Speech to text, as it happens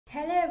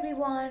Hello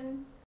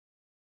everyone!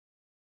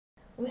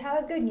 We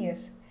have a good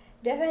news.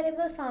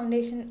 Developable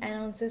Foundation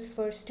announces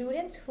for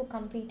students who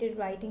completed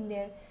writing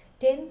their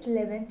 10th,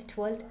 11th,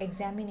 12th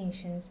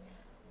examinations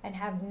and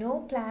have no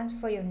plans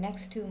for your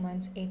next 2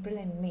 months, April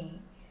and May.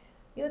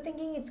 You're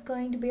thinking it's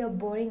going to be a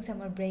boring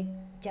summer break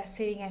just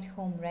sitting at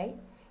home, right?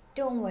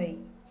 Don't worry.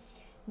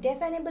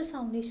 Definable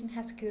Foundation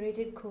has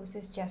curated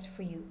courses just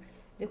for you.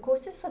 The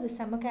courses for the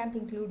summer camp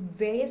include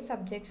various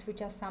subjects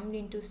which are summed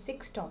into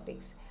 6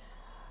 topics: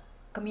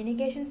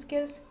 communication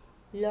skills,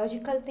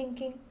 logical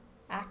thinking,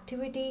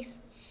 activities,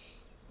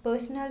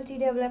 personality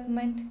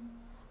development,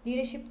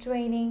 leadership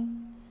training,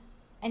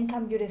 and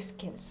computer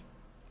skills.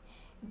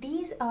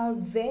 These are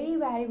very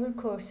valuable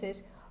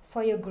courses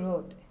for your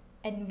growth.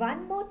 And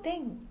one more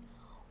thing,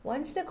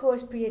 once the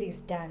course period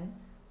is done,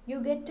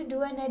 you get to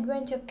do an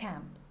adventure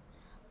camp.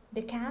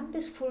 The camp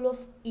is full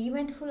of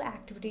eventful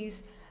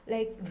activities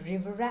like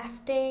river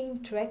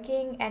rafting,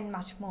 trekking, and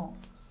much more.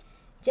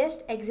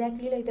 Just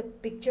exactly like the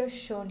pictures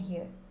shown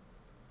here.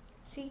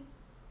 See,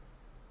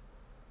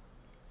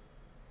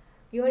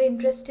 you're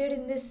interested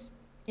in this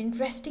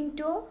interesting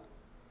tour?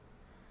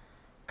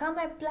 Come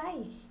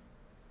apply.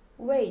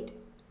 Wait,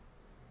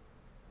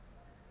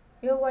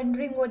 you're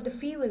wondering what the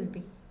fee will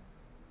be.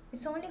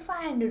 It's only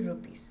 500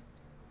 rupees.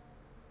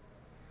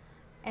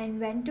 And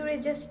when to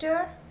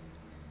register?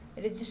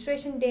 The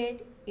registration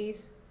date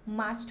is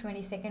March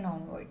 22nd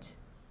onwards.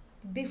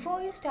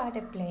 Before you start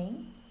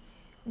applying,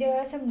 there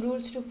are some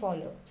rules to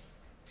follow.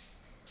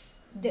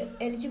 The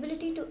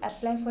eligibility to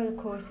apply for the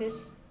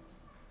courses,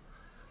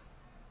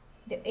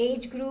 the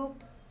age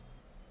group.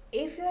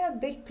 If you're a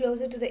bit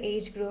closer to the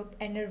age group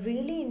and are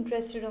really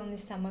interested on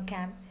this summer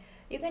camp,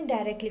 you can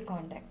directly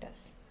contact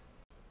us.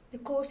 The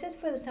courses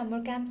for the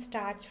summer camp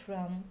starts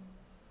from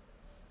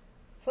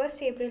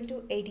 1st April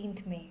to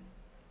 18th May.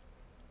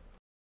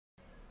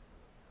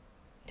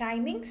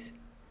 Timings?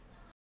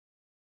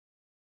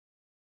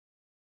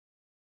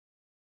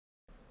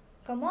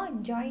 Come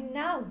on, join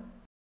now.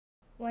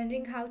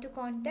 Wondering how to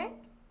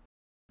contact?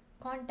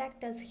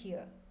 Contact us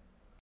here.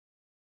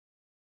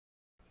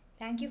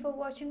 Thank you for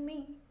watching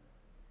me.